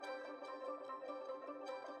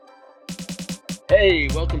Hey,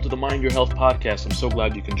 welcome to the Mind Your Health podcast. I'm so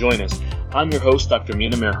glad you can join us. I'm your host, Dr.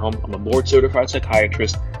 Mina Merholm. I'm a board-certified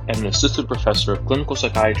psychiatrist and an assistant professor of clinical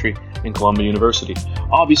psychiatry in Columbia University.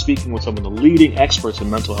 I'll be speaking with some of the leading experts in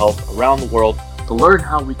mental health around the world to learn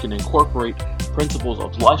how we can incorporate principles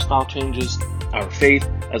of lifestyle changes, our faith,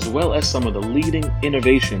 as well as some of the leading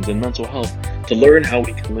innovations in mental health to learn how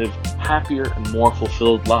we can live happier and more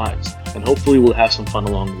fulfilled lives. And hopefully we'll have some fun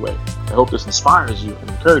along the way. I hope this inspires you and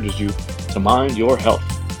encourages you to mind your health.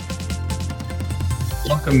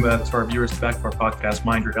 Welcome to our viewers back to our podcast,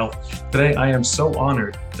 Mind Your Health. Today, I am so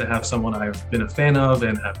honored to have someone I've been a fan of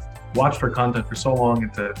and have watched her content for so long,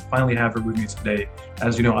 and to finally have her with me today.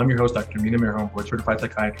 As you know, I'm your host, Dr. Mina Merholm, board-certified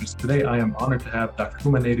psychiatrist. Today, I am honored to have Dr.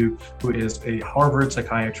 Huma Naidoo, who is a Harvard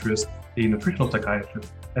psychiatrist, a nutritional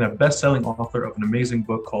psychiatrist, and a best-selling author of an amazing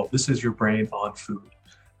book called This Is Your Brain on Food.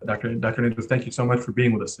 Dr. Naidoo, thank you so much for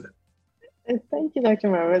being with us today. Thank you, Dr.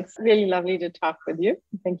 Merholm. It's really lovely to talk with you.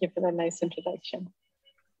 Thank you for that nice introduction.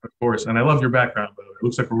 Of course. And I love your background, by the way. It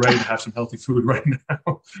looks like we're ready to have some healthy food right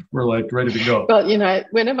now. We're like ready to go. Well, you know,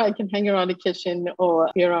 whenever I can hang around the kitchen or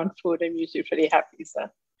be around food, I'm usually pretty happy. So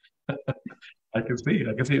I can see.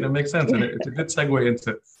 That makes sense. And it's a good segue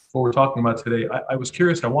into what we're talking about today. I was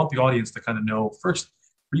curious. I want the audience to kind of know, first,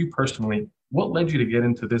 for you personally, what led you to get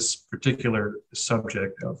into this particular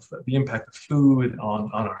subject of the impact of food on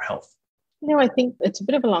our health? You know, I think it's a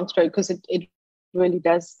bit of a long story because it really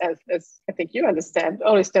does, as I think you understand,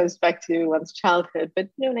 always stems back to one's childhood. But,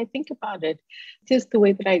 you know, when I think about it, just the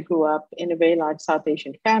way that I grew up in a very large South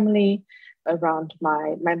Asian family around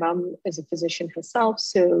my mom is a physician herself.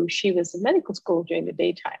 So she was in medical school during the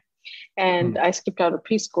daytime. And I skipped out of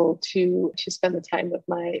preschool to spend the time with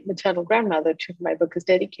my maternal grandmother, to whom my book is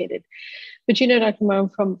dedicated. But, you know, Dr. Mom,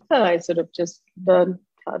 from her, I sort of just learned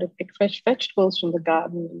how to pick fresh vegetables from the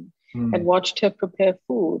garden and watched her prepare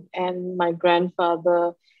food. And my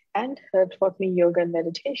grandfather and her taught me yoga and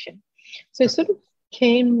meditation. So I sort of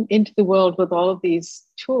came into the world with all of these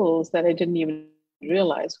tools that I didn't even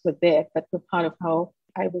realize were there, but were part of how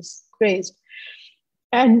I was raised.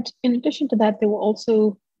 And in addition to that, there were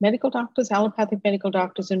also medical doctors, allopathic medical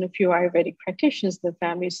doctors, and a few Ayurvedic practitioners in the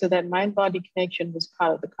family. So that mind-body connection was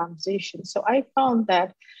part of the conversation. So I found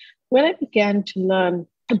that when I began to learn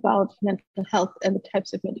about mental health and the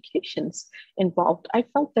types of medications involved, I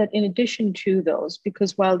felt that in addition to those,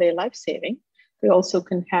 because while they're life-saving, they also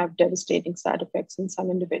can have devastating side effects in some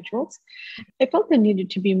individuals. I felt there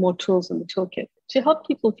needed to be more tools in the toolkit to help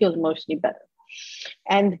people feel emotionally better.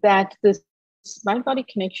 And that this mind-body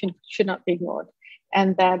connection should not be ignored.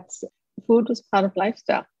 And that food was part of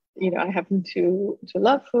lifestyle. You know, I happen to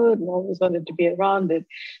love food and always wanted to be around it.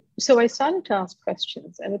 So I started to ask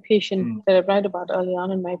questions, and a patient that I write about early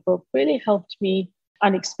on in my book really helped me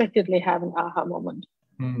unexpectedly have an aha moment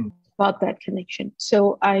about that connection.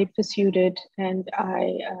 So I pursued it, and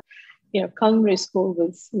culinary school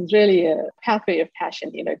was really a pathway of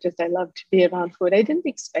passion. You know, just I love to be around food. I didn't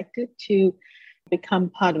expect it to become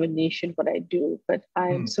part of a niche in what I do, but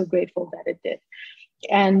I'm so grateful that it did.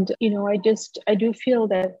 And, you know, I do feel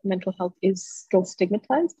that mental health is still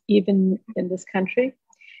stigmatized, even in this country.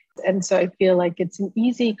 And so I feel like it's an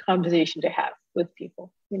easy conversation to have with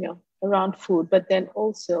people, you know, around food, but then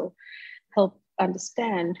also help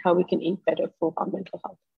understand how we can eat better for our mental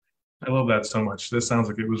health. I love that so much. This sounds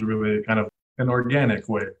like it was really kind of an organic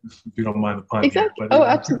way, if you don't mind the pun. Exactly.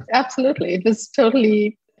 Absolutely. It was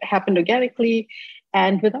totally happened organically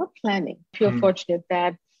and without planning. I feel fortunate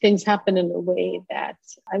that things happen in a way that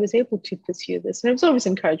I was able to pursue this. And I was always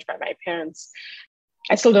encouraged by my parents.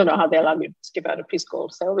 I still don't know how they allowed me to skip out of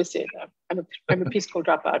preschool. So I always say I'm a preschool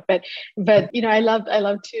dropout. But you know, I love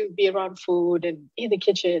to be around food and in the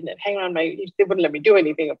kitchen and hang around they wouldn't let me do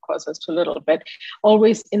anything, of course, I was too little, but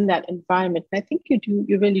always in that environment. And I think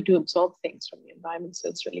you really do absorb things from the environment. So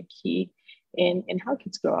it's really key in how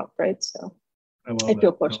kids grow up, right? So I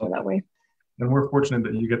feel fortunate that way. And we're fortunate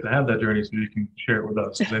that you get to have that journey so you can share it with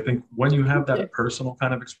us. Because I think when you have that personal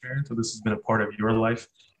kind of experience, so this has been a part of your life,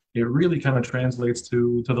 it really kind of translates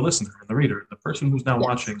to the listener and the reader, the person who's now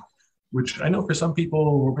watching, which I know for some people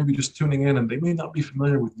who are maybe just tuning in and they may not be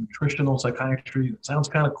familiar with nutritional psychiatry. It sounds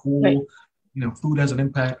kind of cool. Right. You know, food has an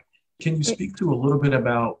impact. Can you speak to a little bit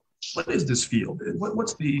about what is this field?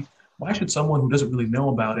 Why should someone who doesn't really know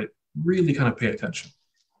about it really kind of pay attention?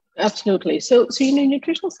 Absolutely. So you know,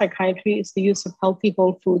 nutritional psychiatry is the use of healthy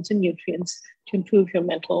whole foods and nutrients to improve your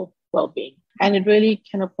mental well-being. And it really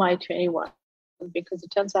can apply to anyone, because it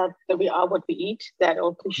turns out that we are what we eat, that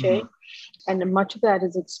old cliche. And much of that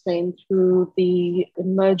is explained through the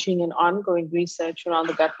emerging and ongoing research around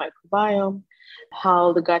the gut microbiome,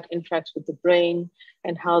 how the gut interacts with the brain,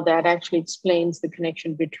 and how that actually explains the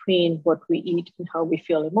connection between what we eat and how we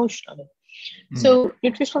feel emotionally. So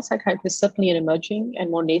nutritional psychiatry is certainly an emerging and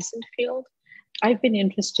more nascent field. I've been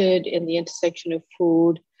interested in the intersection of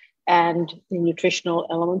food and the nutritional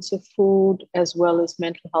elements of food, as well as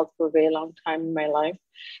mental health for a very long time in my life.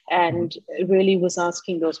 And really was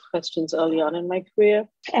asking those questions early on in my career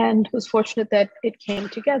and was fortunate that it came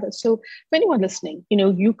together. So for anyone listening,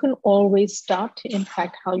 you can always start to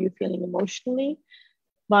impact how you're feeling emotionally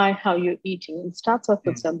by how you're eating. And it starts off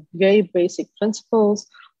with some very basic principles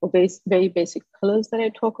or very basic pillars that I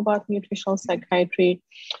talk about in nutritional psychiatry.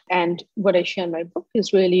 And what I share in my book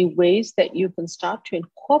is really ways that you can start to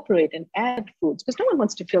incorporate and add foods, because no one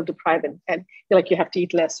wants to feel deprived and feel like you have to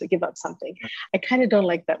eat less or give up something. I kind of don't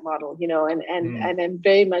like that model, and I'm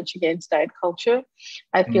very much against diet culture.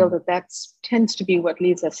 I feel that tends to be what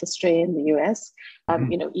leads us astray in the US.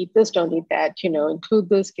 Eat this, don't eat that, include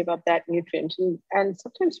this, give up that nutrient. And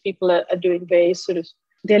sometimes people are doing very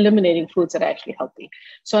they're eliminating foods that are actually healthy.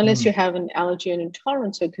 So unless you have an allergy and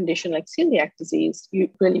intolerance or condition like celiac disease,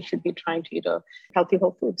 you really should be trying to eat healthy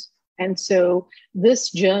whole foods. And so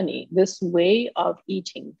this journey, this way of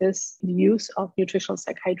eating, this use of nutritional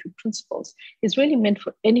psychiatry principles is really meant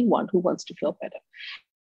for anyone who wants to feel better.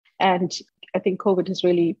 And I think COVID has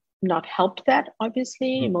really not helped that,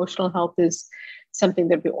 obviously. Emotional health is something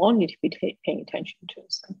that we all need to be paying attention to.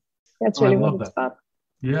 So that's really what it's about.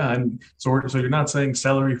 Yeah, and so you're not saying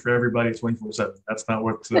celery for everybody 24/7. That's not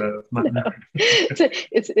what. No.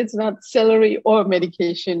 It's not celery or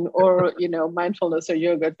medication or mindfulness or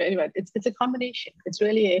yoga. But anyway, it's a combination. It's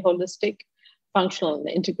really a holistic, functional, and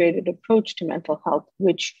integrated approach to mental health,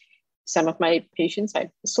 which some of my patients,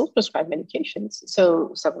 I still prescribe medications.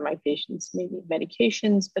 So some of my patients may need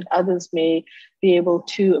medications, but others may be able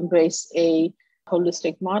to embrace a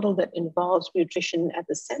holistic model that involves nutrition at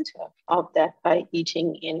the center of that by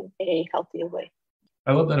eating in a healthier way.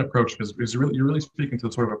 I love that approach because you're really speaking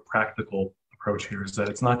to sort of a practical approach here, is that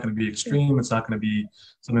it's not going to be extreme. It's not going to be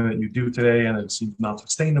something that you do today and it's not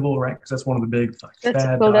sustainable, right? Because that's one of the big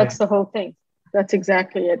that's the whole thing. That's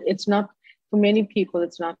exactly it. It's not, for many people,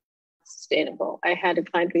 it's not sustainable. I had a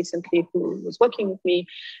client recently who was working with me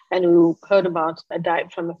and who heard about a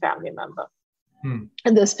diet from a family member.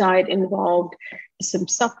 And this diet involved some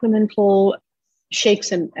supplemental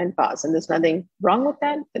shakes and bars. And there's nothing wrong with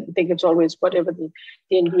that. I think it's always whatever the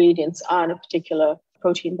ingredients are in a particular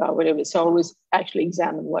protein bar, whatever. So always actually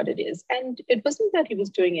examine what it is. And it wasn't that he was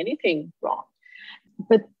doing anything wrong.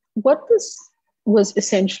 But what this was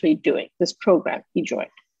essentially doing, this program he joined,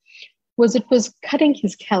 was it was cutting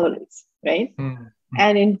his calories, right?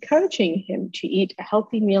 And encouraging him to eat a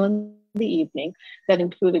healthy meal in the evening that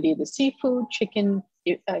included either seafood, chicken,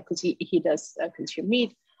 because he does consume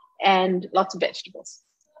meat, and lots of vegetables,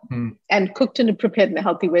 and cooked and prepared in a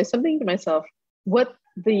healthy way. So I'm thinking to myself, what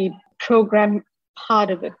the program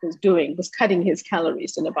part of it was doing was cutting his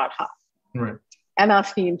calories in about half, right, and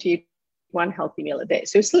asking him to eat one healthy meal a day.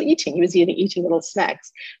 So he was still eating. He was eating little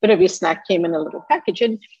snacks, but every snack came in a little package,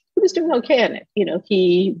 and he was doing okay on it.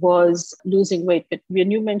 He was losing weight. But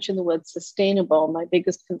when you mentioned the word sustainable, my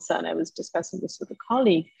biggest concern, I was discussing this with a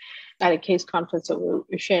colleague at a case conference that we were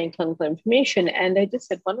sharing clinical information. And I just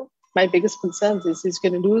said, one of my biggest concerns is he's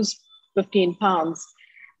going to lose 15 pounds,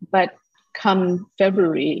 but come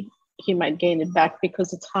February, he might gain it back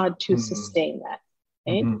because it's hard to sustain that.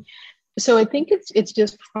 Right? So I think it's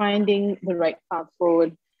just finding the right path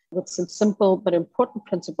forward with some simple but important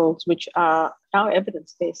principles, which are now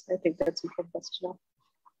evidence-based. I think that's important for us to know.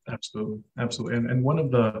 Absolutely. And one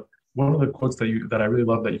of the quotes that I really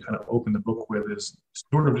love that you kind of open the book with is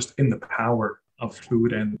sort of just in the power of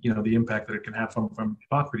food and the impact that it can have from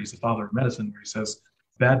Hippocrates, the father of medicine, where he says,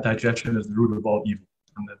 "Bad digestion is the root of all evil,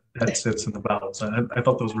 and that sits in the bowels." And I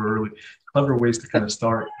thought those were really clever ways to kind of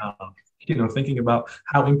start, thinking about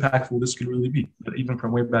how impactful this can really be. But even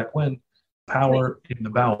from way back when, power in the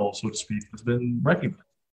bowel, so to speak, has been recognized.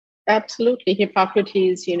 Absolutely.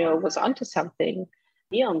 Hippocrates, was onto something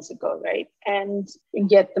eons ago, right? And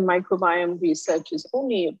yet the microbiome research is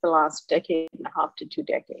only the last decade and a half to 2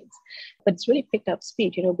 decades. But it's really picked up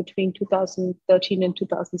speed. Between 2013 and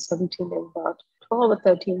 2017, there were about 12 or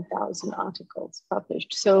 13,000 articles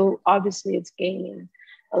published. So obviously it's gaining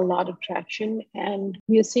a lot of traction, and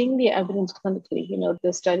we are seeing the evidence clinically.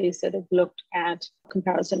 The studies that have looked at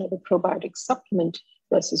comparison of a probiotic supplement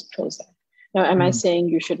versus Prozac. Now, am I saying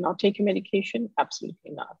you should not take your medication?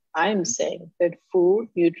 Absolutely not. I'm saying that food,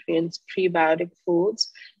 nutrients, prebiotic foods,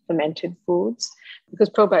 fermented foods, because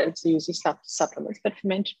probiotics are usually supplements, but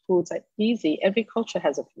fermented foods are easy. Every culture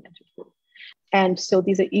has a fermented food. And so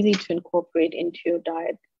these are easy to incorporate into your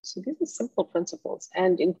diet. So these are simple principles.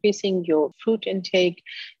 And increasing your fruit intake,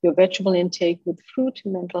 your vegetable intake with fruit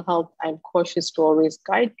and mental health, I'm cautious to always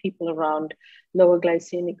guide people around lower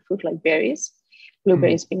glycemic fruit like berries.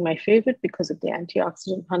 Blueberries being my favorite because of the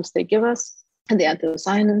antioxidant punch they give us and the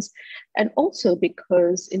anthocyanins. And also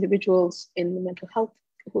because individuals in the mental health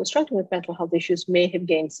who are struggling with mental health issues may have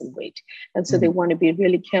gained some weight. And so they want to be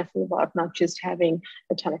really careful about not just having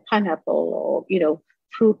a ton of pineapple or,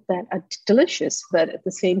 fruit that are delicious, but at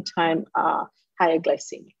the same time are higher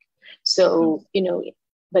glycemic. So,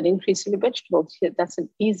 but increasing the vegetables, that's an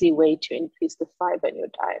easy way to increase the fiber in your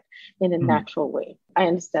diet in a natural way. I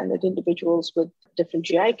understand that individuals with different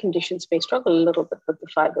GI conditions may struggle a little bit with the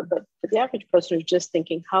fiber, but for the average person who's just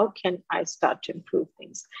thinking, how can I start to improve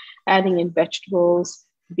things? Adding in vegetables,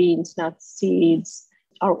 beans, nuts, seeds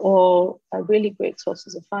are all really great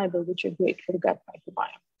sources of fiber, which are great for the gut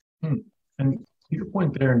microbiome. And your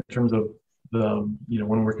point there in terms of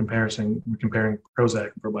when we're comparing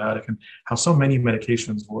Prozac and probiotic and how so many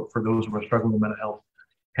medications for those who are struggling with mental health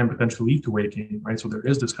can potentially lead to weight gain, right? So there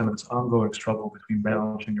is this ongoing struggle between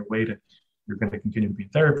balancing your weight and you're going to continue to be in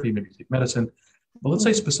therapy, maybe take medicine. But let's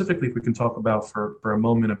say specifically, if we can talk about for a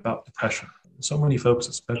moment about depression. So many folks,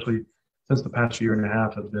 especially since the past year and a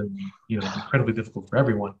half, have been incredibly difficult for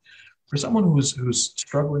everyone. For someone who's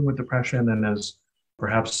struggling with depression and is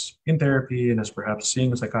perhaps in therapy and is perhaps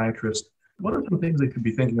seeing a psychiatrist, what are some things they could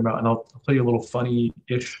be thinking about? And I'll tell you a little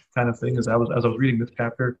funny-ish kind of thing. As I was reading this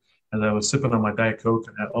chapter, as I was sipping on my Diet Coke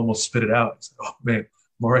and I almost spit it out. I said, "Oh man,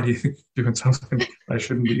 I'm already doing something I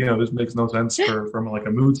shouldn't be. This makes no sense from like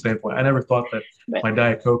a mood standpoint." I never thought that my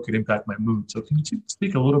Diet Coke could impact my mood. So can you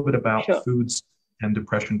speak a little bit about foods and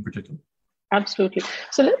depression in particular? Absolutely.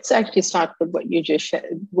 So let's actually start with what you just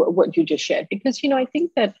shared, because I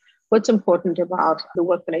think that what's important about the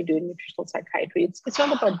work that I do in nutritional psychiatry, it's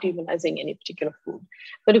not about demonizing any particular food.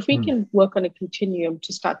 But if we can work on a continuum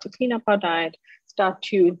to start to clean up our diet, start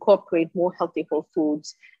to incorporate more healthy whole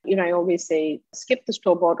foods. I always say, skip the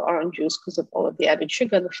store-bought orange juice because of all of the added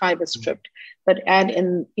sugar and the fiber stripped, but add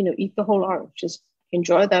in, eat the whole orange. Just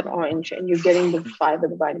enjoy that orange and you're getting the fiber,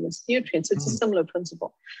 the vitamins, nutrients. It's a similar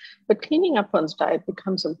principle. But cleaning up one's diet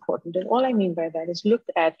becomes important. And all I mean by that is look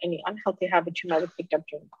at any unhealthy habits you might have picked up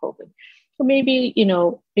during COVID. So maybe,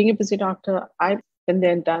 being a busy doctor, I've been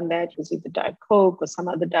there and done that. It was either Diet Coke or some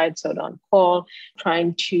other diet soda on call,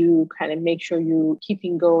 trying to kind of make sure you're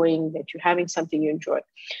keeping going, that you're having something you enjoy.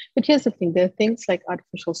 But here's the thing, there are things like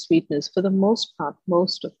artificial sweeteners. For the most part,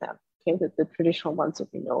 most of them, the traditional ones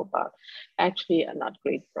that we know about actually are not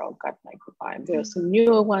great for our gut microbiome. There are some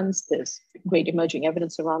newer ones, there's great emerging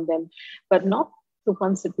evidence around them, but not the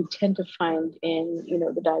ones that we tend to find in,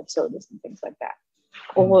 the diet sodas and things like that.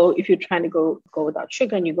 Or if you're trying to go without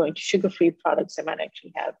sugar and you're going to sugar-free products, they might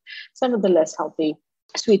actually have some of the less healthy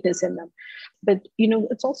sweetness in them. But,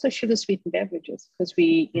 it's also sugar-sweetened beverages because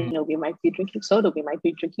we might be drinking soda, we might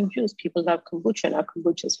be drinking juice. People love kombucha, and our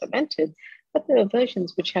kombucha is fermented. But there are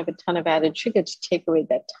versions which have a ton of added sugar to take away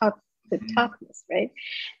that tartness, right?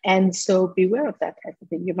 And so beware of that type of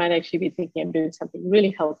thing. You might actually be thinking, I'm doing something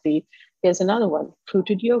really healthy. There's another one,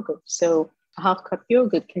 fruited yogurt. So a half-cup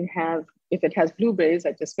yogurt can have, if it has blueberries,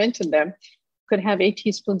 I just mentioned them, could have 8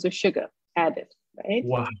 teaspoons of sugar added, right?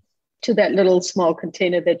 Wow. To that little small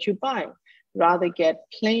container that you buy. Rather get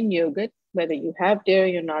plain yogurt, whether you have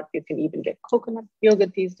dairy or not. You can even get coconut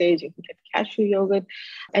yogurt these days. You can get cashew yogurt,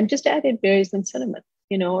 and just add in berries and cinnamon,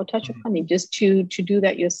 a touch of honey, just to do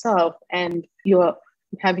that yourself. And you're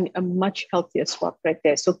having a much healthier swap right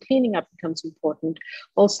there. So cleaning up becomes important.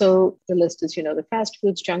 Also, the list is, the fast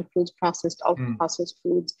foods, junk foods, processed, ultra-processed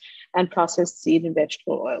foods, and processed seed and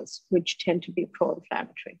vegetable oils, which tend to be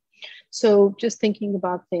pro-inflammatory. So just thinking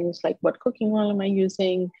about things like what cooking oil am I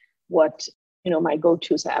using, what, my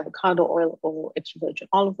go-tos are avocado oil or extra virgin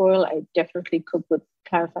olive oil. I definitely cook with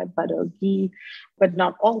clarified butter or ghee, but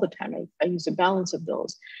not all the time. I use a balance of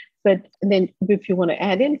those. But then if you want to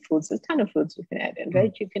add in foods, there's a ton of foods you can add in,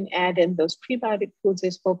 right? You can add in those prebiotic foods I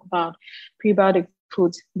spoke about. Prebiotic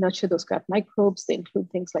foods nurture those gut microbes. They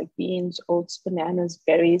include things like beans, oats, bananas,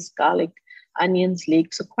 berries, garlic, onions,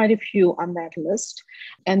 leeks, so quite a few on that list.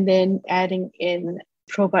 And then adding in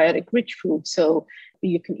probiotic rich foods. So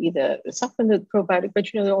you can either supplement probiotic, but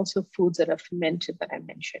there are also foods that are fermented that I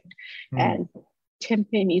mentioned. And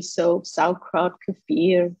tempeh, miso, sauerkraut,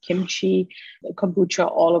 kefir, kimchi, kombucha,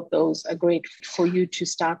 all of those are great for you to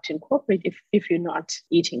start to incorporate if you're not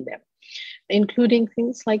eating them, including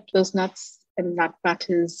things like those nuts and nut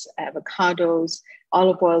butters, avocados,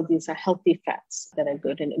 Olive oil, these are healthy fats that are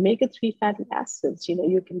good. And omega-3 fatty acids,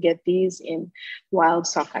 you can get these in wild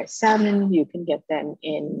sockeye salmon, you can get them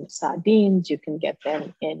in sardines, you can get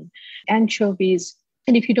them in anchovies.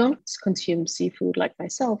 And if you don't consume seafood like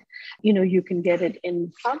myself, you can get it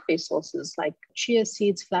in plant-based sources like chia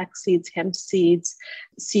seeds, flax seeds, hemp seeds.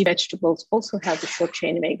 Sea vegetables also have the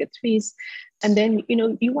short-chain omega-3s. And then,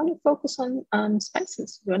 you want to focus on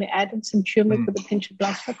spices. You want to add in some turmeric with a pinch of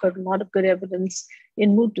black pepper. A lot of good evidence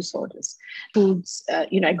in mood disorders. Foods,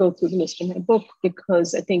 I go through the list in my book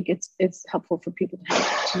because I think it's helpful for people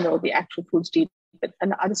to know the actual foods to eat.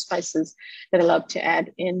 And other spices that I love to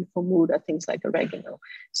add in for mood are things like oregano.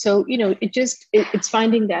 So, it's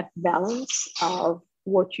finding that balance of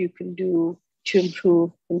what you can do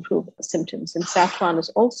to improve symptoms. And saffron is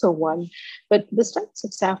also one, but the strengths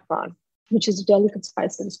of saffron, which is a delicate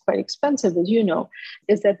spice that is quite expensive, as you know,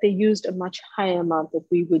 is that they used a much higher amount that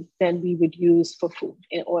we would use for food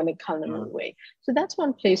or in a culinary way. So that's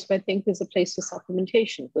one place where I think there's a place for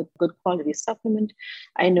supplementation with good quality supplement.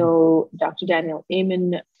 I know Dr. Daniel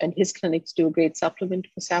Amen and his clinics do a great supplement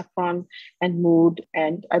for saffron and mood,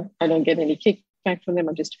 and I don't get any kickback from them.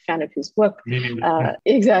 I'm just a fan of his work.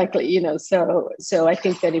 Exactly, So I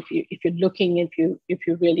think that if you're looking, if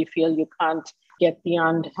you really feel you can't get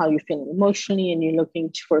beyond how you're feeling emotionally and you're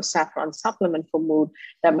looking for a saffron supplement for mood,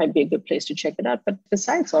 that might be a good place to check it out. But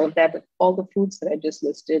besides all of that, all the foods that I just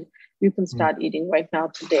listed, you can start eating right now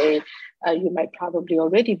today. You might probably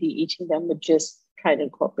already be eating them, but just try to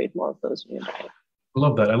incorporate more of those in your diet. I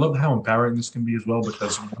love that. I love how empowering this can be as well,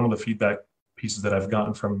 because one of the feedback pieces that I've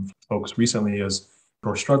gotten from folks recently is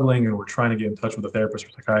we're struggling and we're trying to get in touch with a therapist or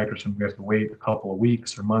psychiatrist, and we have to wait a couple of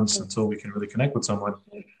weeks or months until we can really connect with someone.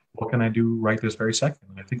 What can I do right this very second?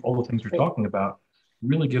 And I think all the things you're talking about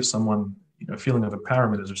really give someone a feeling of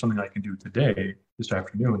empowerment. Is there something I can do today, this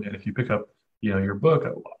afternoon? And if you pick up your book,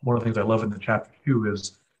 one of the things I love in the chapter 2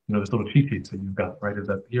 is this little cheat sheets that you've got, right? Is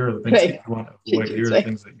that here are the things that you want to avoid, here are the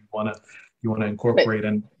things that you want to incorporate,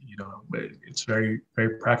 and it's very,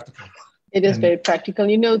 very practical. It is very practical.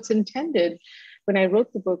 It's intended. When I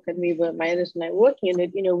wrote the book and my editor and I were working in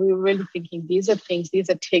it, we were really thinking these are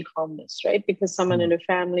take-home lists, right? Because someone in a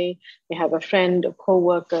family, they have a friend, a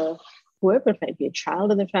coworker, whoever it might be, a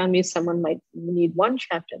child in the family, someone might need one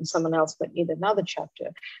chapter and someone else might need another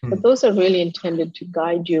chapter. But those are really intended to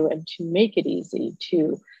guide you and to make it easy,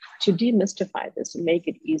 to demystify this and make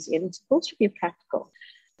it easy. And it's supposed to be practical.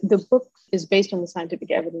 The book is based on the scientific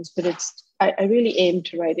evidence, but I really aimed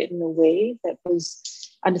to write it in a way that was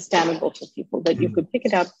understandable for people, that you could pick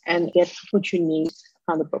it up and get what you need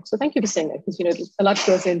on the book. So thank you for saying that, because a lot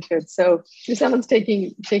goes into it. So if someone's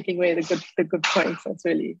taking away the good points,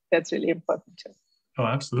 that's really important too. Oh,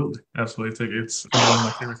 absolutely. It's one of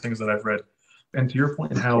my favorite things that I've read. And to your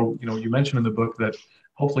point, how you mentioned in the book that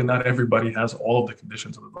hopefully not everybody has all of the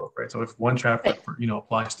conditions of the book, right? So if one chapter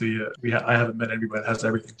applies to you, I haven't met anybody that has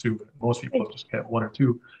everything too, but most people just get one or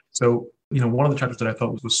two. So one of the chapters that I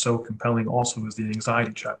thought was so compelling also is the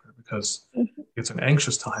anxiety chapter, because it's an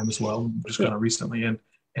anxious time as well, just kind of recently.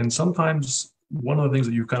 And sometimes one of the things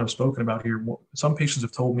that you've kind of spoken about here, some patients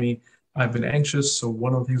have told me I've been anxious. So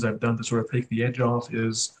one of the things I've done to sort of take the edge off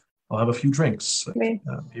is I'll have a few drinks,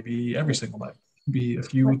 maybe every single night, maybe a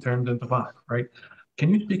few turned into 5, right?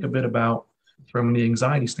 Can you speak a bit about, from the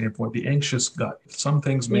anxiety standpoint, the anxious gut? Some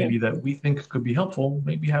things maybe that we think could be helpful,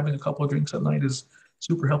 maybe having a couple of drinks at night is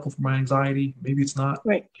super helpful for my anxiety. Maybe it's not.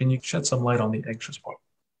 Right. Can you shed some light on the anxious part?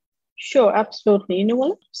 Sure, absolutely.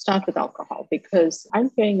 Let's start with alcohol, because I'm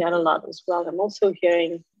hearing that a lot as well. I'm also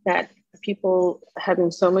hearing that people having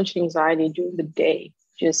so much anxiety during the day,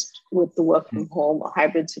 just with the work from home or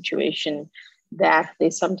hybrid situation, that they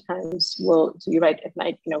sometimes will, so you're right, at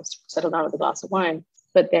night, settle down with a glass of wine,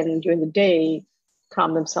 but then during the day,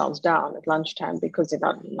 calm themselves down at lunchtime because they're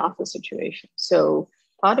not in an office situation. So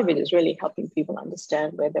part of it is really helping people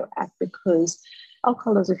understand where they're at, because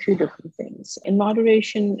alcohol is a few different things. In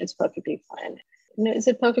moderation, it's perfectly fine. Is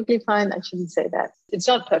it perfectly fine? I shouldn't say that. It's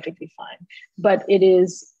not perfectly fine, but it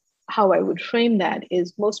is. How I would frame that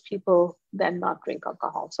is most people then not drink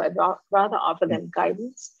alcohol. So I'd rather offer them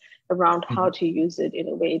guidance around how to use it in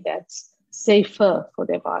a way that's safer for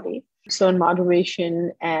their body. So in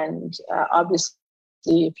moderation, and obviously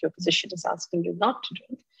if your physician is asking you not to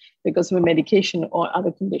drink because of a medication or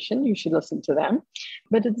other condition, you should listen to them.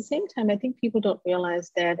 But at the same time, I think people don't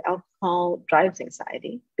realize that alcohol drives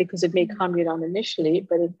anxiety, because it may calm you down initially,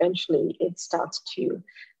 but eventually it starts to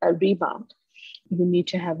rebound. You need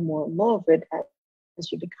to have more and more of it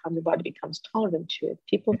as your body becomes tolerant to it.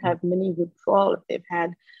 People have many withdrawal if they've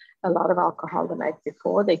had a lot of alcohol the night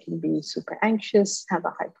before, they can be super anxious, have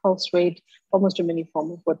a high pulse rate, almost a mini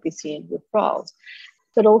form of what we see in withdrawals.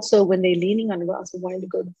 But also when they're leaning on a glass of wine to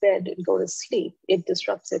go to bed and go to sleep, it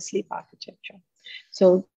disrupts their sleep architecture.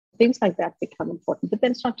 So things like that become important. But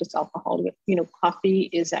then it's not just alcohol. Coffee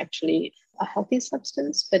is actually a healthy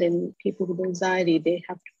substance, but in people with anxiety, they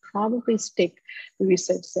have to probably stick, the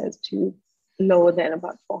research says, to lower than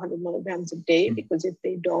about 400 milligrams a day, because if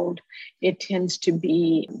they don't, it tends to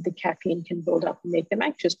be the caffeine can build up and make them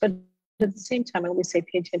anxious. But at the same time, I always say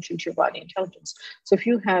pay attention to your body intelligence. So if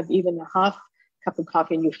you have even a half cup of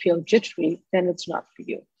coffee and you feel jittery, then it's not for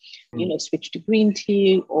you. Switch to green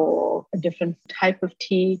tea or a different type of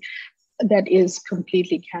tea that is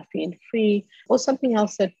completely caffeine free, or something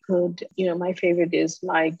else that could, my favorite is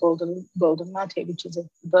my golden latte, which is a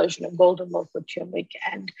version of golden milk with turmeric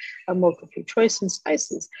and a milk of your choice and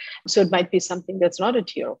spices. So it might be something that's not a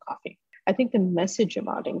tea or coffee. I think the message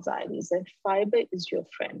about anxiety is that fiber is your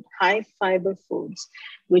friend. High fiber foods,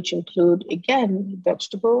 which include, again,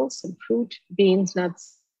 vegetables and fruit, beans,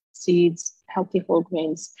 nuts, seeds, healthy whole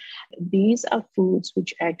grains. These are foods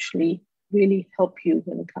which actually really help you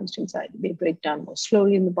when it comes to anxiety. They break down more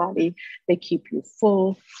slowly in the body. They keep you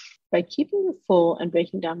full. By keeping you full and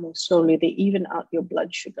breaking down more slowly, they even out your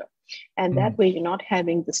blood sugar. And that way you're not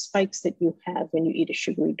having the spikes that you have when you eat a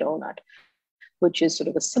sugary donut, which is sort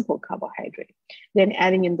of a simple carbohydrate. Then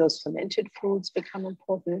adding in those fermented foods become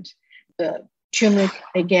important. The turmeric,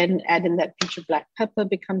 again, add in that pinch of black pepper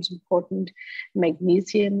becomes important.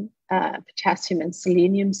 Magnesium, potassium, and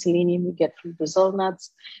selenium. Selenium you get from Brazil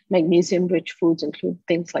nuts. Magnesium-rich foods include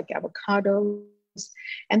things like avocados.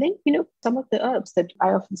 And then, some of the herbs that I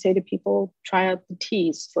often say to people, try out the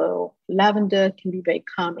teas. For lavender can be very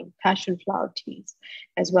calming, passion flower teas,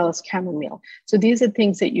 as well as chamomile. So these are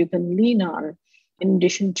things that you can lean on in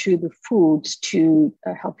addition to the foods to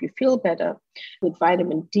help you feel better. With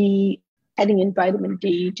vitamin D, adding in vitamin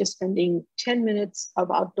D, just spending 10 minutes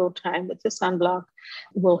of outdoor time with your sunblock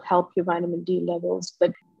will help your vitamin D levels.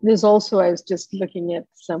 But there's also, I was just looking at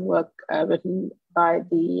some work written by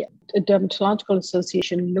the Dermatological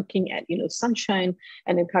Association looking at, sunshine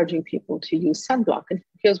and encouraging people to use sunblock. And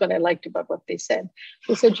here's what I liked about what they said.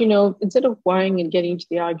 They said, instead of worrying and getting into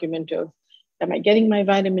the argument of, am I getting my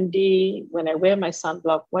vitamin D when I wear my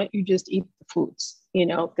sunblock? Why don't you just eat the foods?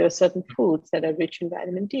 There are certain foods that are rich in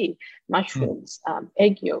vitamin D, mushrooms,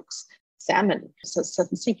 egg yolks, salmon, so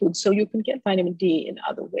certain seafood. So you can get vitamin D in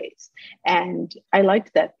other ways. And I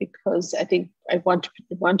like that because I think I want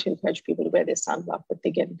to encourage people to wear their sunblock, but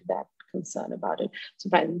they get into that concern about it. So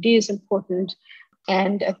vitamin D is important.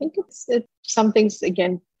 And I think it's some things,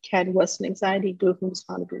 again, can worsen anxiety. Gluten is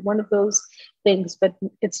found to be one of those things, but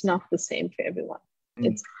it's not the same for everyone.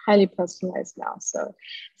 It's highly personalized now. So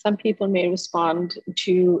some people may respond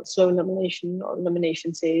to slow elimination or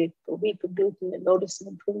elimination, say, a week of gluten and notice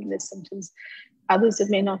improving their symptoms. Others, it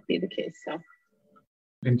may not be the case. So.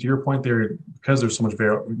 And to your point there, because there's so much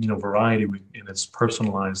variety and it's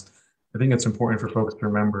personalized, I think it's important for folks to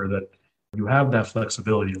remember that you have that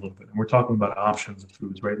flexibility a little bit. And we're talking about options of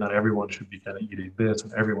foods, right? Not everyone should be kind of eating this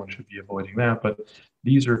and everyone should be avoiding that. But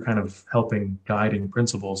these are kind of helping guiding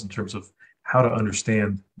principles in terms of how to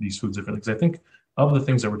understand these foods differently. Because I think of the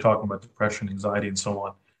things that we're talking about, depression, anxiety, and so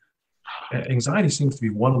on, anxiety seems to be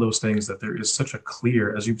one of those things that there is such a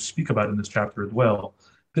clear, as you speak about in this chapter as well,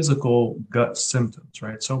 physical gut symptoms,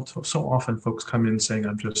 right? So often folks come in saying,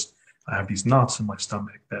 I have these knots in my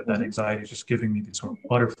stomach, that anxiety is just giving me these sort of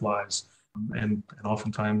butterflies. And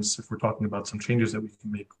oftentimes, if we're talking about some changes that we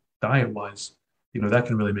can make diet-wise, that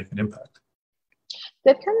can really make an impact.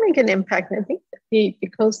 That can make an impact. And I think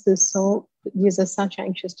because these are such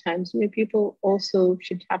anxious times, people also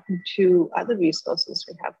should tap into other resources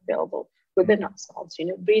we have available within ourselves,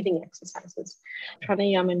 breathing exercises.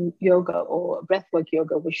 Pranayama yoga or breathwork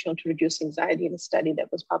yoga was shown to reduce anxiety in a study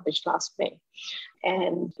that was published last May.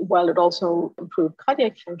 And while it also improved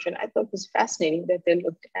cardiac function, I thought it was fascinating that they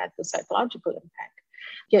looked at the psychological impact.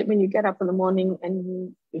 Yet when you get up in the morning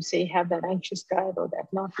and you say you have that anxious gut or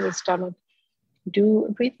that knot in your stomach,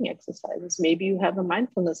 do breathing exercises. Maybe you have a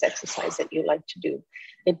mindfulness exercise that you like to do.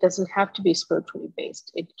 It doesn't have to be spiritually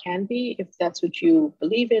based. It can be if that's what you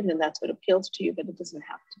believe in and that's what appeals to you, but it doesn't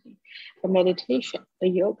have to be. A meditation, a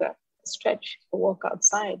yoga, a stretch, a walk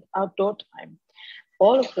outside, outdoor time.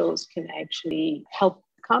 All of those can actually help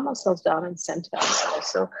calm ourselves down and center ourselves.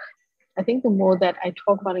 So I think the more that I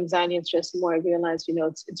talk about anxiety and stress, the more I realize,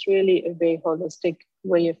 it's really a very holistic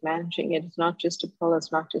way of managing it. It's not just a pill,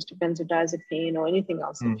 it's not just a benzodiazepine or anything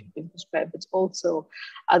else that you can prescribe. It's also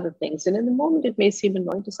other things. And in the moment, it may seem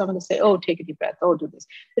annoying to someone to say, oh, take a deep breath, oh, do this.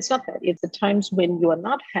 It's not that. It's the times when you are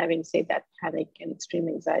not having, say, that panic and extreme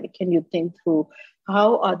anxiety. Can you think through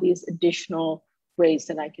how are these additional ways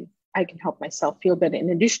that I can help myself feel better in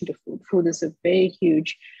addition to food? Food is a very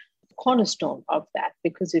huge cornerstone of that,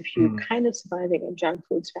 because if you're kind of surviving on junk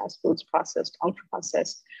foods, fast foods, processed, ultra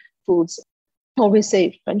processed foods, always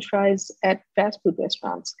say French fries at fast food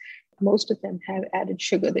restaurants, most of them have added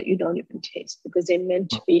sugar that you don't even taste because they're meant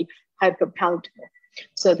to be hyper-palatable,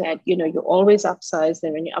 so that, you always upsize.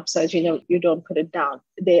 Then when you upsize, you don't put it down.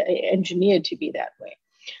 They are engineered to be that way.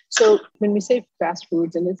 So when we say fast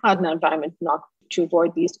foods, and it's hard in our environment not to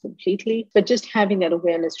avoid these completely, but just having that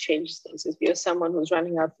awareness changes things. If you're someone who's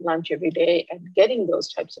running out for lunch every day and getting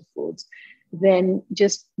those types of foods, then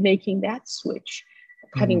just making that switch,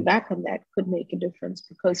 cutting back on that could make a difference,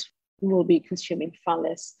 because you will be consuming far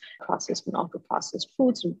less processed and ultra-processed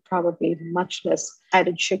foods and probably much less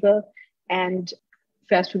added sugar. And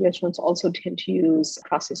fast food restaurants also tend to use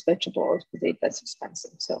processed vegetables because they're less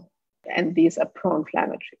expensive. So, and these are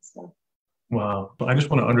pro-inflammatories. So. Wow. I just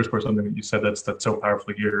want to underscore something that you said that's so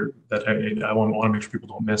powerful here that I want to make sure people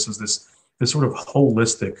don't miss, is this sort of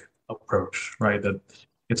holistic approach, right? That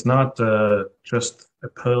it's not just a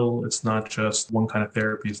pill, it's not just one kind of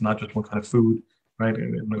therapy, it's not just one kind of food, right?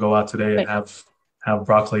 I'm going to go out today and have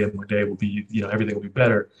broccoli and my day will be, everything will be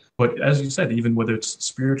better. But as you said, even whether it's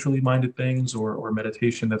spiritually minded things or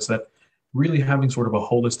meditation, that's that really having sort of a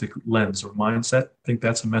holistic lens or mindset. I think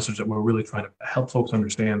that's a message that we're really trying to help folks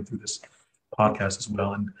understand through this podcast as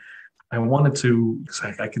well. And I wanted to,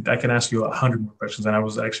 I can ask you 100 more questions, and I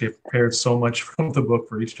was actually prepared so much from the book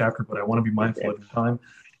for each chapter, but I want to be mindful of your time.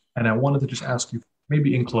 And I wanted to just ask you,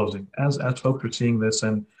 maybe in closing, as folks are seeing this,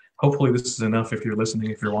 and hopefully this is enough if you're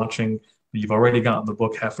listening, if you're watching, you've already gotten the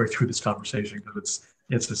book halfway through this conversation because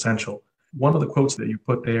it's essential. One of the quotes that you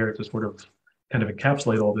put there to sort of kind of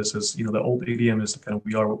encapsulate all this is, the old idiom is kind of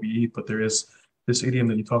we are what we eat, but there is this idiom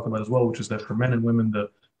that you talk about as well, which is that for men and women, the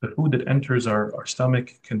food that enters our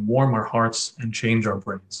stomach can warm our hearts and change our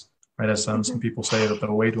brains, right? As some people say that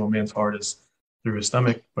the way to a man's heart is through his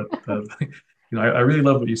stomach. But, I really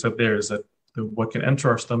love what you said there, is that what can enter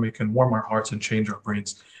our stomach can warm our hearts and change our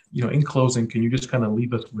brains. In closing, can you just kind of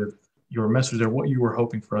leave us with your message there, what you were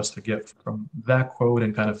hoping for us to get from that quote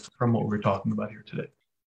and kind of from what we're talking about here today?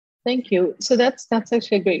 Thank you. So that's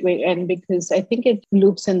actually a great way to end, because I think it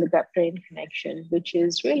loops in the gut-brain connection, which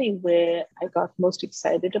is really where I got most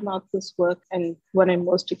excited about this work and what I'm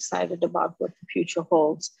most excited about what the future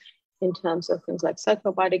holds in terms of things like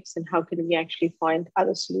psychobiotics and how can we actually find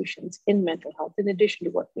other solutions in mental health in addition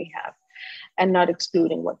to what we have and not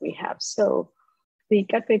excluding what we have. So the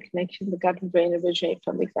gut-brain connection, the gut and brain originate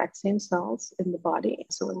from the exact same cells in the body.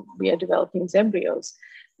 So when we are developing as embryos,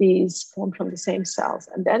 these form from the same cells.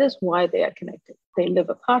 And that is why they are connected. They live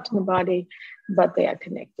apart in the body, but they are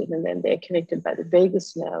connected. And then they're connected by the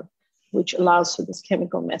vagus nerve, which allows for this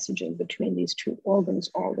chemical messaging between these two organs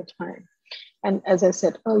all the time. And as I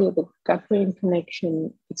said earlier, the gut-brain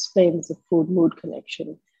connection explains the food-mood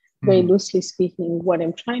connection. Very loosely speaking, what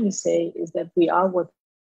I'm trying to say is that we are what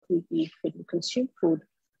we eat. When we consume food,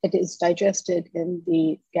 it is digested in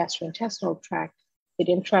the gastrointestinal tract. It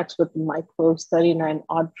interacts with the microbes, 39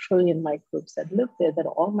 odd trillion microbes that live there that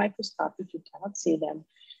are all microscopic. You cannot see them.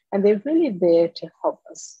 And they're really there to help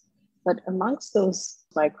us. But amongst those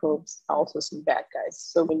microbes are also some bad guys.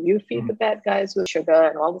 So when you feed the bad guys with sugar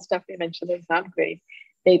and all the stuff we mentioned is not great,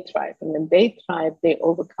 they thrive. And when they thrive, they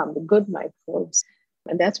overcome the good microbes.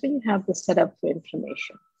 And that's when you have the setup for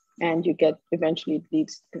inflammation. And you get eventually it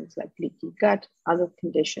leads to things like leaky gut, other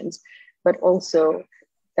conditions, but also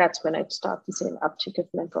that's when I start to see an uptick of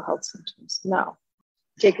mental health symptoms. Now,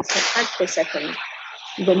 take a step back for a second.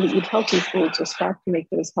 When we eat healthy foods or start to make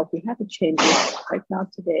those healthy habit changes, right now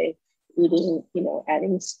today, eating,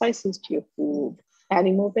 adding spices to your food,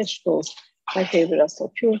 adding more vegetables. My favorite are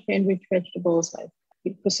still pure rich vegetables, like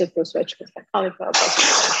cruciferous vegetables like cauliflower,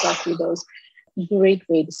 broccoli, those. Great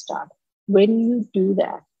way to start. When you do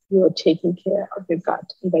that, you are taking care of your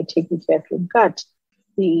gut. And by taking care of your gut,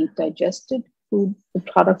 the digested food, the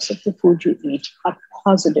products of the food you eat are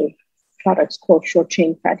positive products called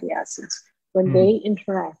short-chain fatty acids. When they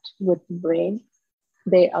interact with the brain,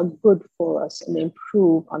 they are good for us and they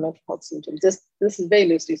improve our mental health symptoms. This is very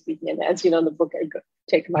loosely speaking, and as you know in the book, I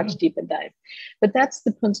take a much deeper dive. But that's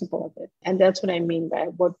the principle of it. And that's what I mean by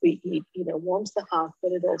what we eat, warms the heart,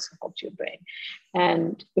 but it also helps your brain.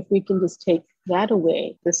 And if we can just take that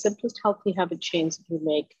away, the simplest healthy habit change that you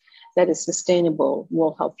make that is sustainable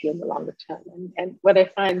will help you in the longer term. And what I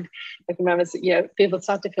find, I can remember, people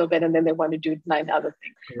start to feel better and then they want to do 9 other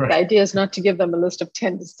things. Right. The idea is not to give them a list of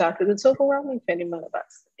 10 to start with. It's overwhelming for any one of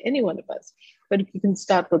us. But if you can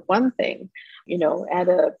start with one thing, add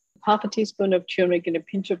a half a teaspoon of turmeric and a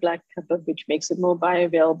pinch of black pepper, which makes it more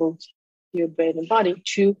bioavailable to your brain and body,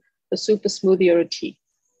 to a super smoothie or a tea,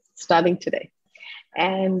 starting today.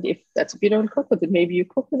 And if you don't cook with it, maybe you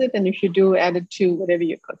cook with it. And if you do, add it to whatever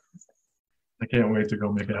you cook. I can't wait to go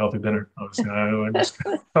make a healthy dinner. Obviously, I just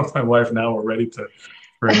got my wife now. We're ready for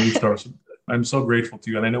a new start. So I'm so grateful to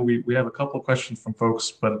you. And I know we have a couple of questions from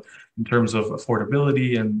folks, but in terms of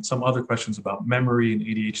affordability and some other questions about memory and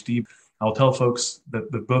ADHD, I'll tell folks that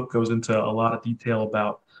the book goes into a lot of detail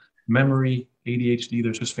about memory, ADHD.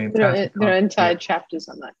 There's just fantastic. There are entire chapters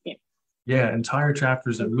on that. Yeah, entire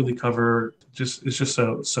chapters that really cover it's just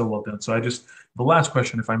so well done. So the last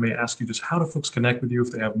question, if I may ask you, just how do folks connect with you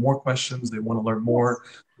if they have more questions, they want to learn more?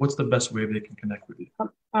 What's the best way they can connect with you?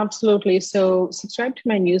 Absolutely. So subscribe to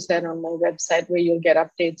my newsletter on my website where you'll get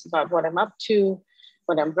updates about what I'm up to,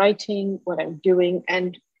 what I'm writing, what I'm doing,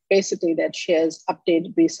 and basically that shares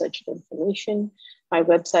updated research and information. My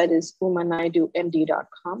website is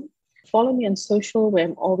umanaidumd.com. Follow me on social, where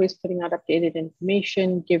I'm always putting out updated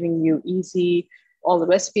information, giving you all the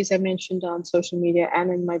recipes I mentioned on social media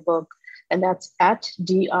and in my book. And that's at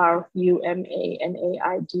DRUMANAIDOO.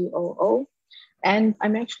 And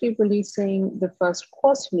I'm actually releasing the first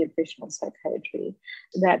course in nutritional psychiatry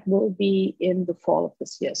that will be in the fall of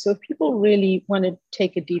this year. So if people really want to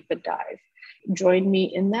take a deeper dive, join me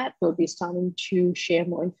in that. We'll be starting to share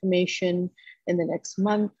more information in the next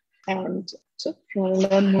month. And so if you want to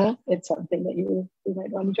learn more, it's something that you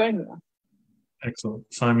might want to join me on. Excellent.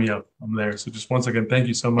 Sign me up. I'm there. So just once again, thank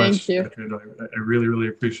you so much. Thank you. I really, really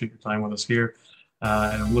appreciate your time with us here.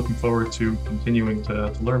 And I'm looking forward to continuing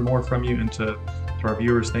to learn more from you. And to our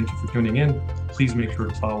viewers, thank you for tuning in. Please make sure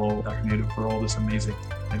to follow Dr. Naidu for all this amazing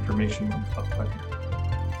information we've talked about here.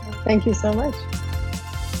 Thank you so much.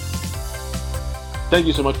 Thank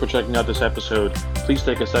you so much for checking out this episode. Please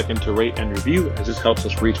take a second to rate and review, as this helps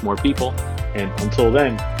us reach more people. And until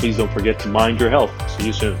then, please don't forget to mind your health. See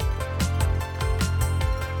you soon.